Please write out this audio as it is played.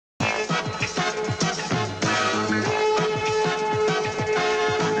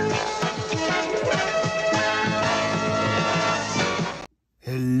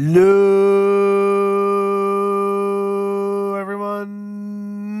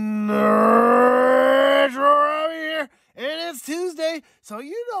Retro Robbie here, and it's Tuesday, so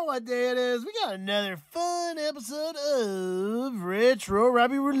you know what day it is. We got another fun episode of Retro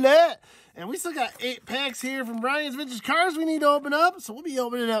Robbie Roulette, and we still got 8 packs here from Ryan's Vintage Cars we need to open up, so we'll be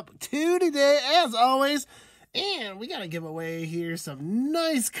opening up 2 today, as always, and we got to give away here some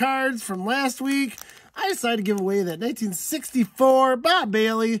nice cards from last week. I decided to give away that 1964 Bob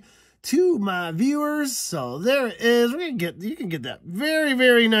Bailey to my viewers, so there it is. You can get that very,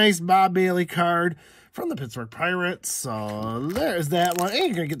 very nice Bob Bailey card from the Pittsburgh Pirates. So there's that one. And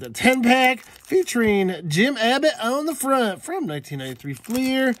you're gonna get the 10-pack featuring Jim Abbott on the front from 1993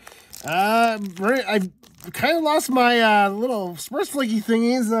 Fleer. I kind of lost my little Spurs Flicky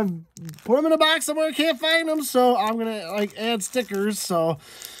thingies. I've put them in a box somewhere. I can't find them, so I'm gonna add stickers. So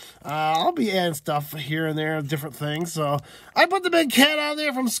I'll be adding stuff here and there, different things. So I put the big cat on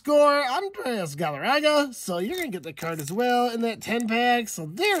there from Score, Andres Galarraga. So you're going to get the card as well in that 10-pack. So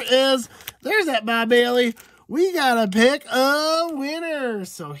there it is. There's that Bob Bailey. We got to pick a winner.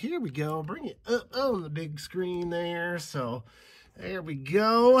 So here we go. Bring it up on the big screen there. So there we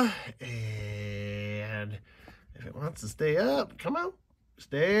go. And if it wants to stay up, come on.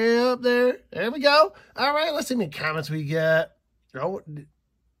 Stay up there. There we go. All right, let's see how many comments we get. Oh,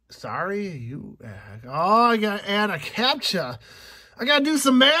 sorry, I gotta add a CAPTCHA. I gotta do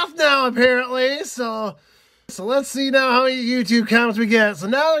some math now, apparently. So let's see now how many YouTube comments we get. So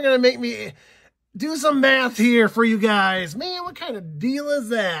now they're gonna make me do some math here for you guys. Man, what kind of deal is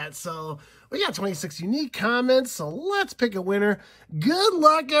that? So we got 26 unique comments, so let's pick a winner. Good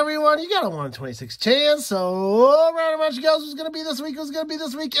luck, everyone. You got a 1 in 26 chance. So round of much goes. Who's gonna be this week? Who's gonna be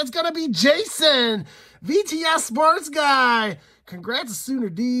this week? It's gonna be Jason, VTS Sports Guy. Congrats to Sooner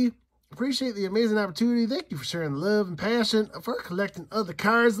D. Appreciate the amazing opportunity. Thank you for sharing the love and passion for collecting other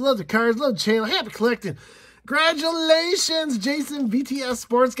cards. Love the cards, love the channel. Happy collecting. Congratulations, Jason, VTS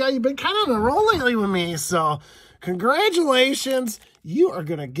Sports Guy. You've been kind of on a roll lately with me, so congratulations. You are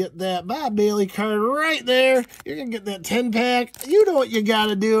going to get that Bob Bailey card right there. You're going to get that 10-pack. You know what you got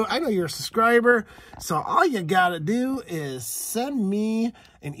to do. I know you're a subscriber, so all you got to do is send me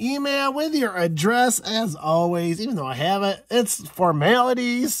an email with your address, as always. Even though I have it, it's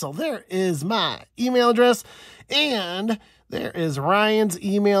formalities. So there is my email address, and there is Ryan's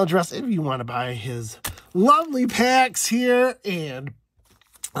email address if you want to buy his lovely packs here. And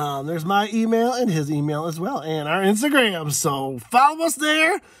there's my email and his email as well, and our Instagram. So follow us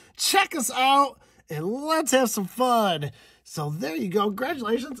there, check us out, and let's have some fun. So there you go.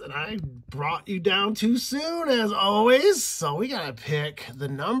 Congratulations. And I brought you down too soon, as always. So we got to pick the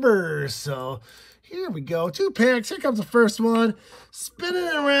numbers. So here we go. 2 packs. Here comes the first one. Spinning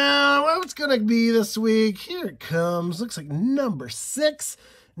it around. What's going to be this week? Here it comes. Looks like number 6.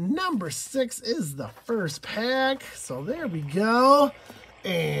 Number 6 is the first pack. So there we go.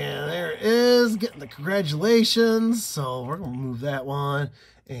 And there it is, getting the congratulations. So we're going to move that one.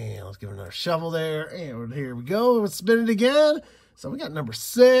 And let's give it another shovel there. And here we go. Let's spin it again. So we got number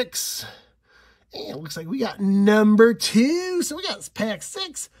 6. And it looks like we got number 2. So we got pack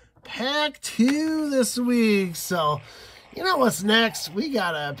 6, pack 2 this week. So you know what's next? We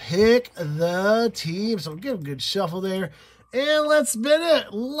got to pick the team. So give a good shuffle there. And let's spin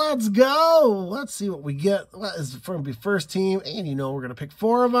it. Let's go. Let's see what we get. What is going to be first team? And you know we're going to pick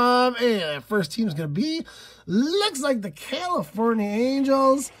 4 of them. And that first team is going to be, looks like the California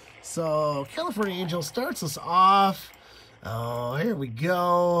Angels. So California Angels starts us off. Oh, here we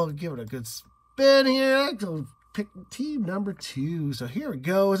go. Give it a good spin here. Go pick team number 2. So here it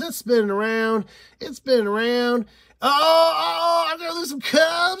goes. It's spinning around. It's spinning around. Oh, I'm going to lose some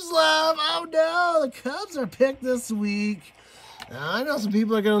Cubs love. Oh, no. The Cubs are picked this week. I know some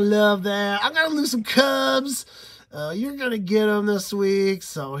people are going to love that. I'm going to lose some Cubs. You're going to get them this week.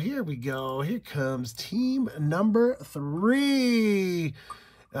 So here we go. Here comes team number 3.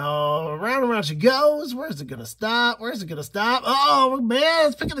 Oh, round and round she goes. Where's it going to stop? Where's it going to stop? Oh, man,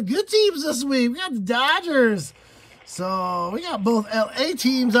 it's picking the good teams this week. We got the Dodgers. So we got both LA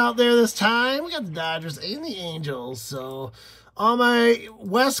teams out there this time. We got the Dodgers and the Angels. So all my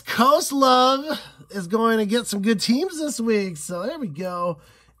West Coast love is going to get some good teams this week. So there we go.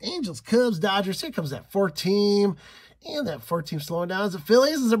 Angels, Cubs, Dodgers. Here comes that 4th team. And that 4th team slowing down. Is it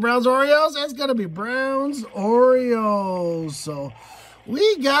Phillies? Is it Browns, Orioles? It's going to be Browns, Orioles. So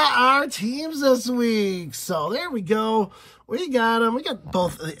we got our teams this week. So there we go. We got them. We got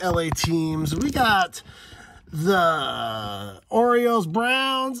both the LA teams. We got the Orioles,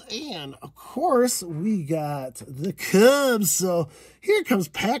 Browns, and of course we got the Cubs. So here comes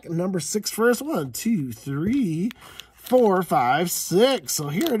pack number 6 first. 1, 2, 3, 4, 5, 6. So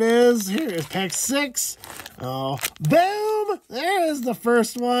here it is. Here is pack 6. Oh, boom! There is the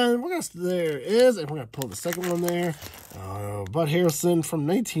first one. There it is, and we're going to pull the second one there. Bud Harrelson from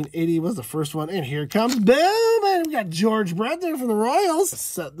 1980 was the first one, and here it comes. Boom! And we got George Brett there from the Royals.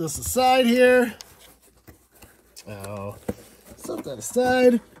 Set this aside here. Set that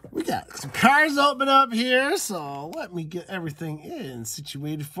aside. We got some cards open up here, so let me get everything in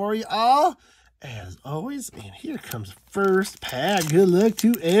situated for you all. As always, and here comes the first pack. Good luck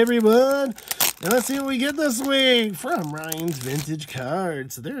to everyone. And let's see what we get this week from Ryan's Vintage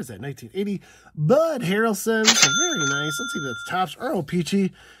Cards. So there's that 1980 Bud Harrelson. So very nice. Let's see if that's Topps or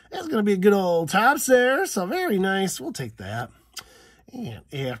O-Pee-Chee. That's going to be a good old Topps there. So very nice. We'll take that. And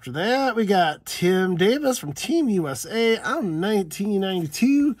after that, we got Tim Davis from Team USA on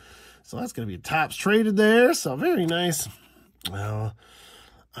 1992. So that's going to be a Topps traded there. So very nice. Well,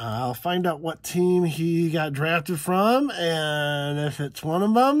 I'll find out what team he got drafted from, and if it's one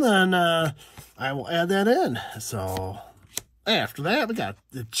of them, then I will add that in. So after that, we got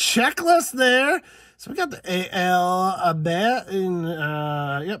the checklist there. So we got the AL batting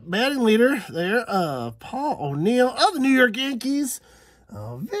leader there, Paul O'Neill of the New York Yankees.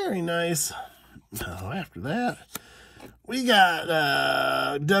 Very nice. After that, we got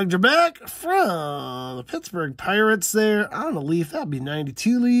Doug Drabek from the Pittsburgh Pirates there on a leaf. That'd be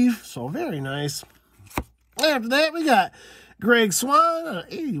 92 leaf, so very nice. After that, we got Greg Swan on an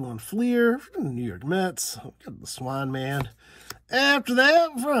 81 Fleer from the New York Mets. Got the Swan man. After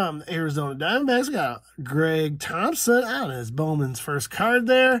that, from the Arizona Diamondbacks, we got Greg Thompson on his Bowman's first card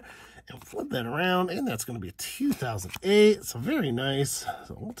there. And flip that around, and that's going to be a 2008, so very nice.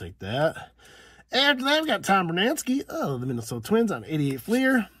 So we'll take that. After that, we got Tom Bernansky of the Minnesota Twins on 88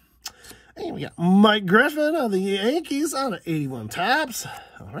 Fleer. And we got Mike Griffin of the Yankees on an 81 Topps.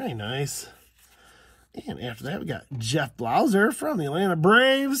 Very nice. And after that, we got Jeff Blauser from the Atlanta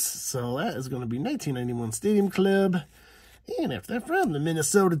Braves. So that is going to be 1991 Stadium Club. And after that, from the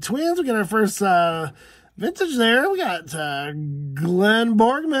Minnesota Twins, we got our first vintage there. We got Glenn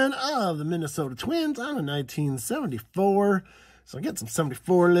Borgman of the Minnesota Twins on a 1974. So I got some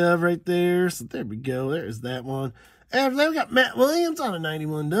 74 love right there. So there we go. There's that one. After that, we got Matt Williams on a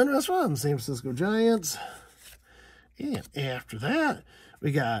 91 Donruss from the San Francisco Giants. And after that,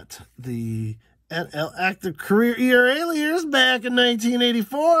 we got the NL Active Career ERA leaders back in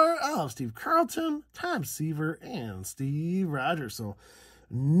 1984 of Steve Carlton, Tom Seaver, and Steve Rogers. So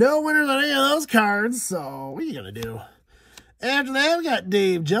no winners on any of those cards. So what are you going to do? After that, we got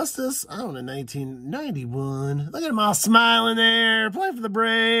Dave Justice on a 1991. Look at him all smiling there. Playing for the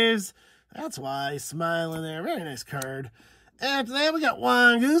Braves. That's why he's smiling there. Very nice card. After that, we got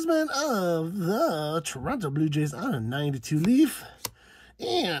Juan Guzman of the Toronto Blue Jays on a 92 leaf.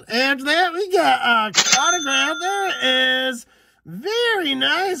 And after that, we got autograph. There it is. Very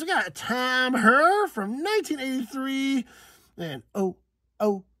nice. We got Tom Herr from 1983. And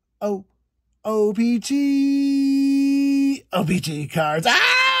O-Pee-Chee cards.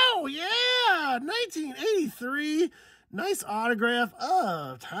 Oh, yeah! 1983. Nice autograph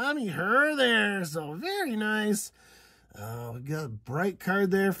of Tommy Herr there. So, very nice. We got a bright card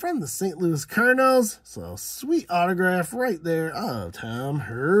there from the St. Louis Cardinals. So, sweet autograph right there of Tom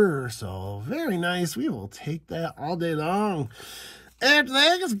Herr. So, very nice. We will take that all day long. After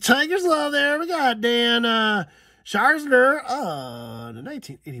that, got some Tigers love there. We got Dan Scharzler on the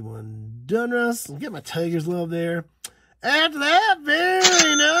 1981 Donruss. I'll get my Tigers love there. After that,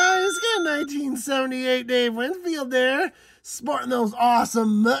 very nice. Got 1978 Dave Winfield there. Sporting those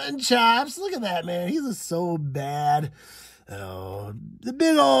awesome mutton chops. Look at that, man. He's just so bad. Oh, the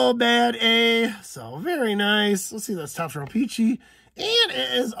big old bad A. So, very nice. Let's see, that's Topps for O-Pee-Chee. And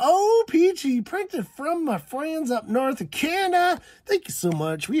it is O-Pee-Chee printed from my friends up north of Canada. Thank you so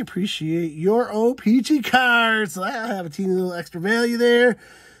much. We appreciate your O-Pee-Chee cards. So, I have a teeny little extra value there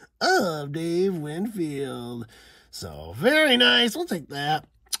of Dave Winfield. So, very nice. We'll take that.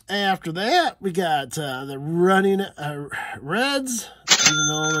 After that, we got the running Reds, even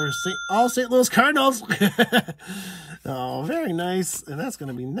though they're all St. Louis Cardinals. Oh, very nice. And that's going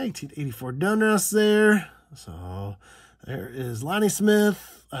to be 1984 Donruss there. So, there is Lonnie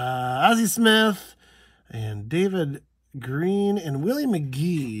Smith, Ozzie Smith, and David Green, and Willie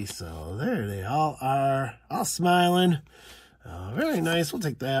McGee. So, there they all are, all smiling. Very nice. We'll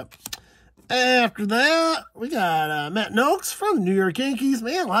take that. After that, we got Matt Noakes from the New York Yankees.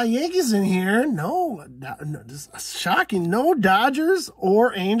 Man, a lot of Yankees in here. No, just shocking. No Dodgers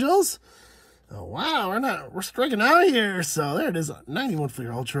or Angels. Oh, wow, we're striking out here. So there it is, 91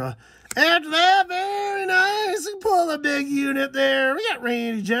 Fleer Ultra. After that, very nice. We pull a big unit there. We got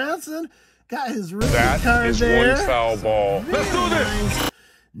Randy Johnson. Got his rookie card there. That is one foul ball. Let's do this.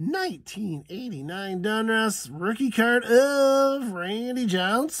 1989 Donruss rookie card of Randy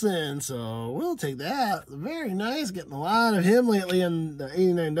Johnson. So we'll take that. Very nice. Getting a lot of him lately in the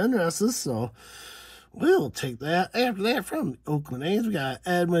 89 Donrusses. So we'll take that. After that, from Oakland A's, we got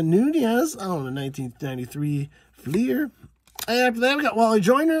Edwin Nunez on the 1993 Fleer. After that, we got Wally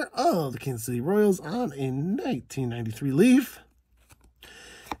Joyner of the Kansas City Royals on a 1993 Leaf.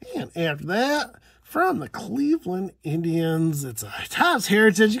 And after that, from the Cleveland Indians, it's a Topps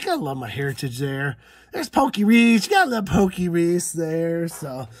Heritage. You gotta love my Heritage there. There's Pokey Reese. You gotta love Pokey Reese there.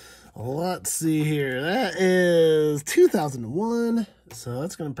 So let's see here. That is 2001. So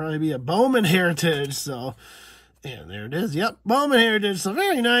that's gonna probably be a Bowman Heritage. So, and there it is. Yep, Bowman Heritage. So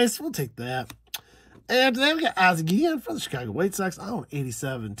very nice. We'll take that. After that, we got Ozzie Guillen for the Chicago White Sox on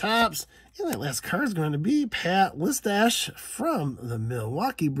 87 Topps. And that last card is going to be Pat Listash from the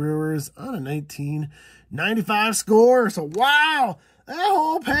Milwaukee Brewers on a 1995 score. So, wow, that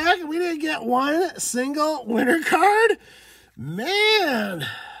whole pack, we didn't get one single winner card. Man,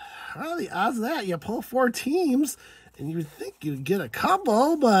 how are the odds of that? You pull 4 teams, and you would think you'd get a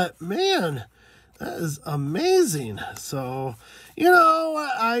couple, but man, that is amazing. So, you know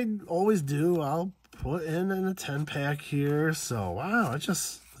what I always do? I'll put in a 10-pack here. So, wow, it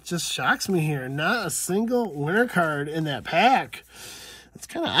just shocks me here. Not a single winner card in that pack. It's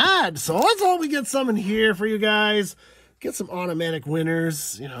kind of odd. So let's hope we get some in here for you guys. Get some automatic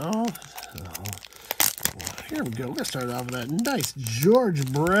winners, you know. Here we go. We're going to start off with that nice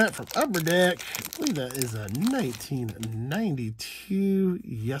George Brett from Upper Deck. I believe that is a 1992.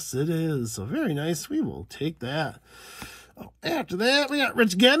 Yes, it is. So very nice. We will take that. Oh, after that, we got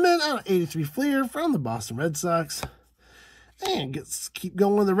Rich Gedman on an 83 Fleer from the Boston Red Sox. And keep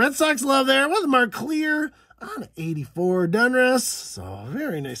going with the Red Sox love there with Mark Clear on an 84 Donruss. So,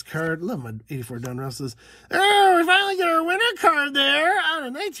 very nice card. Love my 84 Donrusses. Oh, we finally get our winner card there on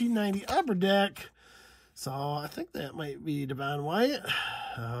a 1990 Upper Deck. So, I think that might be Devon White.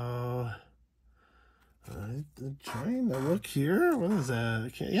 I'm trying to look here. What is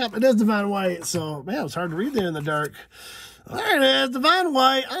that? Yep, it is Devon White. So, man, it's hard to read there in the dark. There it is, Devon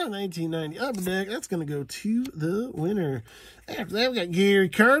White on a 1990 Upper Deck. That's going to go to the winner. After that, we got Gary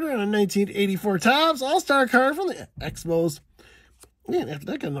Carter on a 1984 Topps All-Star card from the Expos. And after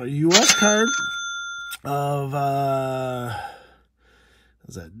that, got another U.S. card of,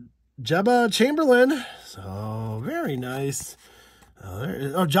 what's that? Jebba Chamberlain. So, very nice. There it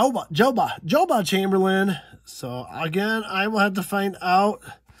is. Oh, Joba Chamberlain. So, again, I will have to find out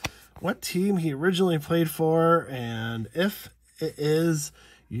what team he originally played for, and if it is,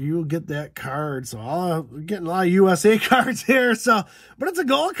 you'll get that card. So I'm getting a lot of USA cards here. So, but it's a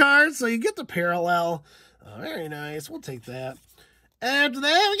gold card, so you get the parallel. Very nice. We'll take that. After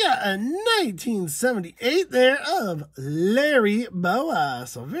that, we got a 1978 there of Larry Boa.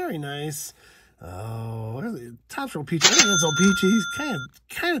 So very nice. Oh, where's the Topps Roll Peachy? I think that's old Peachy.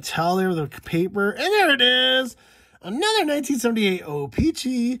 Kind of tell there with the paper. And there it is. Another 1978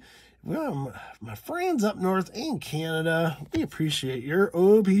 O-Peachy. Well, my friends up north in Canada, we appreciate your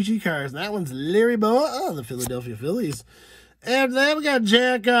OPG cards. And that one's Larry Boa of the Philadelphia Phillies. After that, we got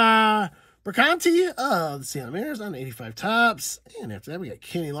Jack Bercanti of the Seattle Mariners on 85 Topps. And after that, we got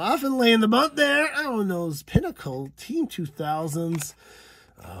Kenny Laughlin laying the bunt there on those Pinnacle Team 2000s.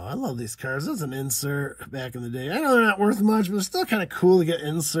 Oh, I love these cards. This is an insert back in the day. I know they're not worth much, but it's still kind of cool to get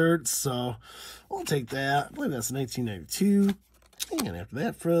inserts. So we'll take that. I believe that's 1992. And after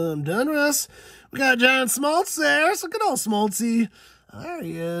that, from Donruss, we got John Smoltz there. So good old Smoltzy. There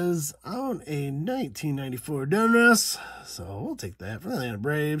he is on a 1994 Donruss. So we'll take that from the Atlanta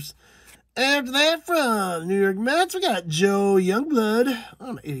Braves. After that, from New York Mets, we got Joe Youngblood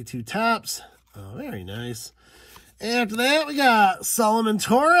on 82 Topps. Oh, very nice. After that, we got Solomon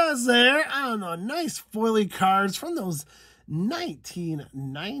Torres there on a nice foily cards from those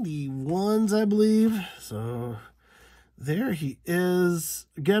 1991s, I believe. So there he is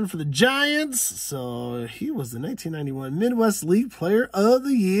again for the Giants. So he was the 1991 Midwest League Player of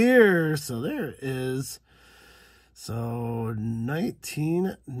the Year. So there it is. So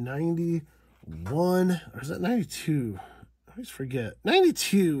 1991, or is that 92? I always forget.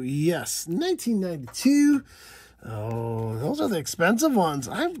 92, yes, 1992. Oh, those are the expensive ones.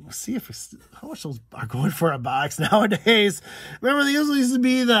 I see how much those are going for a box nowadays. Remember, they usually used to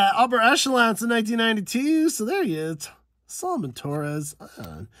be the upper echelons in 1992. So there he is, Solomon Torres,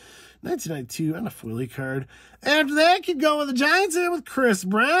 1992 on a foily card. After that, keep going with the Giants here with Chris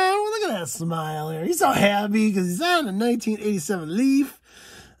Brown. Well, look at that smile here. He's so happy because he's on a 1987 Leaf.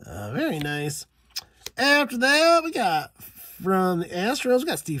 Very nice. After that, we got from the Astros, we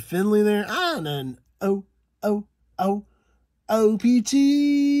got Steve Finley there on an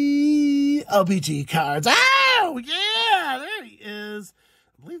OPG cards. Oh, yeah, there he is.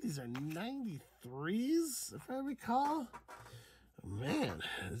 I believe these are 93s, if I recall. Man,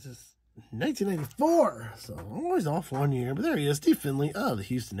 it's just 1994. So always off 1 year. But there he is, Steve Finley of the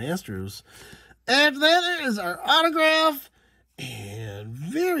Houston Astros. After that, there is our autograph. And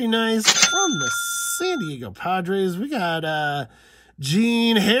very nice from the San Diego Padres. We got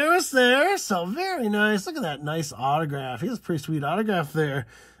Gene Harris there. So very nice. Look at that nice autograph. He has a pretty sweet autograph there.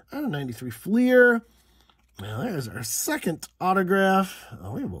 Out of 93 Fleer. Now there's our second autograph.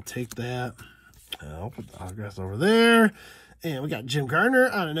 Oh, we will take that. I'll put the autographs over there. And we got Jim Gardner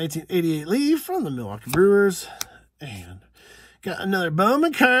on a 1988 Leaf from the Milwaukee Brewers. And got another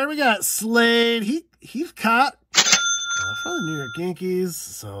Bowman card. We got Slade Heathcott from the New York Yankees.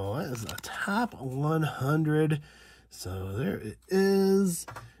 So that is a top 100. So there it is.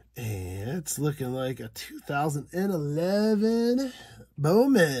 And it's looking like a 2011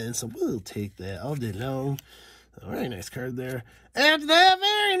 Bowman. So we'll take that all day long. A very nice card there. After that,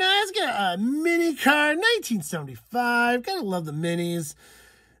 very nice. Got a mini card, 1975. Gotta love the minis.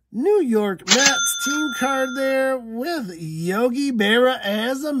 New York Mets team card there with Yogi Berra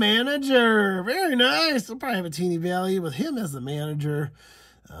as a manager. Very nice. We'll probably have a teeny value with him as the manager.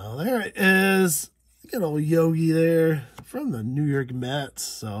 Oh, there it is. Good old Yogi there from the New York Mets.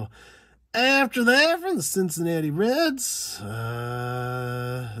 So after that, from the Cincinnati Reds,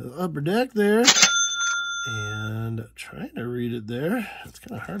 upper deck there. And trying to read it there. It's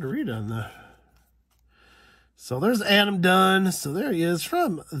kind of hard to read on the... So there's Adam Dunn. So there he is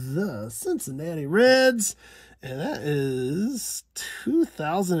from the Cincinnati Reds. And that is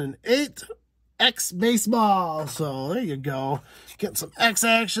 2008 X Baseball. So there you go. Getting some X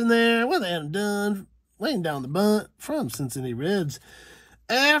action there with Adam Dunn laying down the bunt from Cincinnati Reds.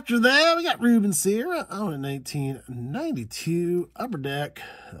 After that, we got Ruben Sierra on a 1992 upper deck.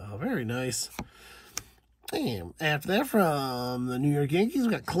 Oh, very nice. And after that, from the New York Yankees,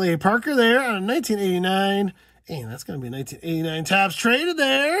 we got Clay Parker there on a 1989. And that's going to be a 1989 Topps traded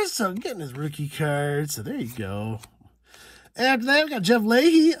there. So getting his rookie card. So there you go. After that, we got Jeff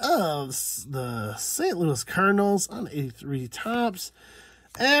Leahy of the St. Louis Cardinals on 83 Topps.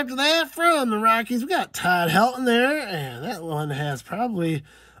 After that, from the Rockies, we got Todd Helton there. And that one has probably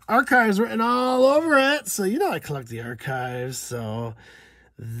archives written all over it. So you know I collect the archives. So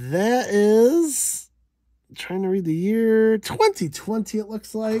that is... Trying to read the year 2020, it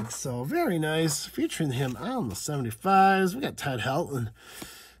looks like. So very nice, featuring him on the 75s. We got Todd Helton.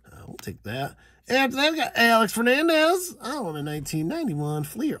 We'll take that. After that, we got Alex Fernandez on a 1991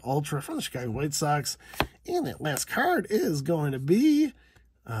 Fleer Ultra from the Chicago White Sox. And that last card is going to be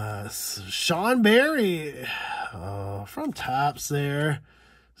Sean Barry from Topps there.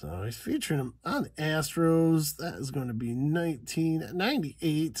 So he's featuring him on the Astros. That is going to be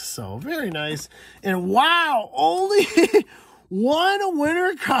 1998. So very nice. And wow, only one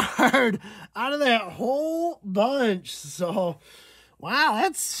winner card out of that whole bunch. So wow,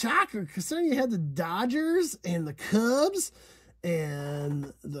 that's shocker. Considering you had the Dodgers and the Cubs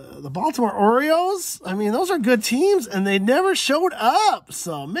and the Baltimore Orioles. I mean, those are good teams, and they never showed up.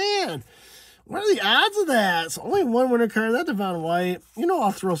 So man, what are the odds of that? So only one winner card. That Devon White. You know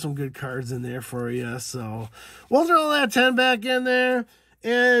I'll throw some good cards in there for you. So we'll throw that 10 back in there.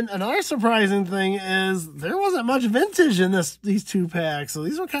 And another surprising thing is there wasn't much vintage in these two packs. So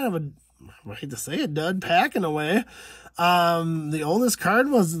these were kind of I hate to say a dud pack in a way. The oldest card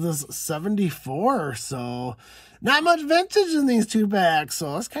was this 74. So not much vintage in these two packs.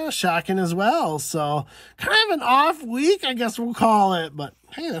 So that's kind of shocking as well. So kind of an off week, I guess we'll call it. But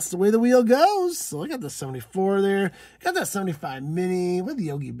hey, that's the way the wheel goes. So I got the 74 there. Got that 75 mini with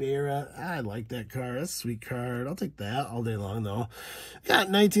Yogi Berra. I like that card. That's a sweet card. I'll take that all day long, though.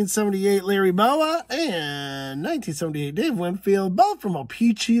 Got 1978 Larry Boa and 1978 Dave Winfield, both from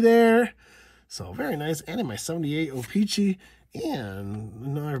O-Pee-Chee there. So very nice. And in my 78 O-Pee-Chee. And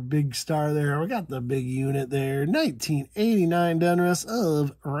another big star there. We got the big unit there. 1989 Donruss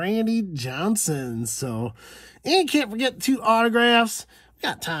of Randy Johnson. So, and can't forget two autographs. We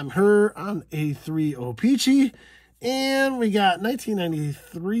got Tom Herr on A3 O-Pee-Chee. And we got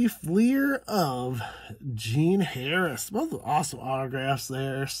 1993 Fleer of Gene Harris. Both awesome autographs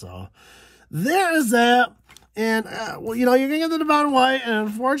there. So, there is that. And, well, you know, you're going to get the Devon White. And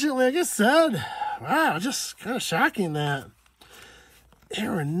unfortunately, like I said, wow, just kind of shocking that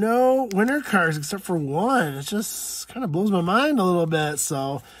there were no winner cards except for one. It just kind of blows my mind a little bit.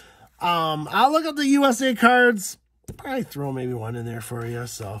 So, I'll look up the USA cards. Probably throw maybe one in there for you.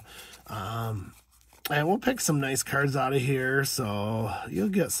 So, And we'll pick some nice cards out of here, so you'll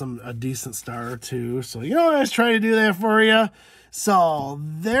get a decent star or two. So you know I always try to do that for you. So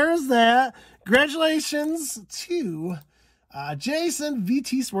there's that. Congratulations to Jason,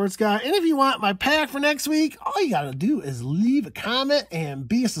 VT Sports Guy. And if you want my pack for next week, all you got to do is leave a comment and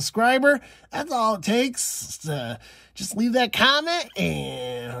be a subscriber. That's all it takes. Just leave that comment,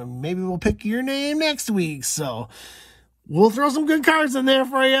 and maybe we'll pick your name next week. So we'll throw some good cards in there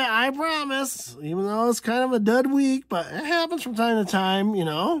for you, I promise. Even though it's kind of a dud week, but it happens from time to time, you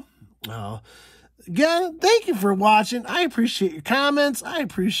know. Again, thank you for watching. I appreciate your comments. I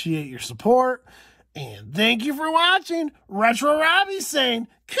appreciate your support. And thank you for watching. Retro Robbie saying,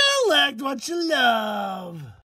 collect what you love.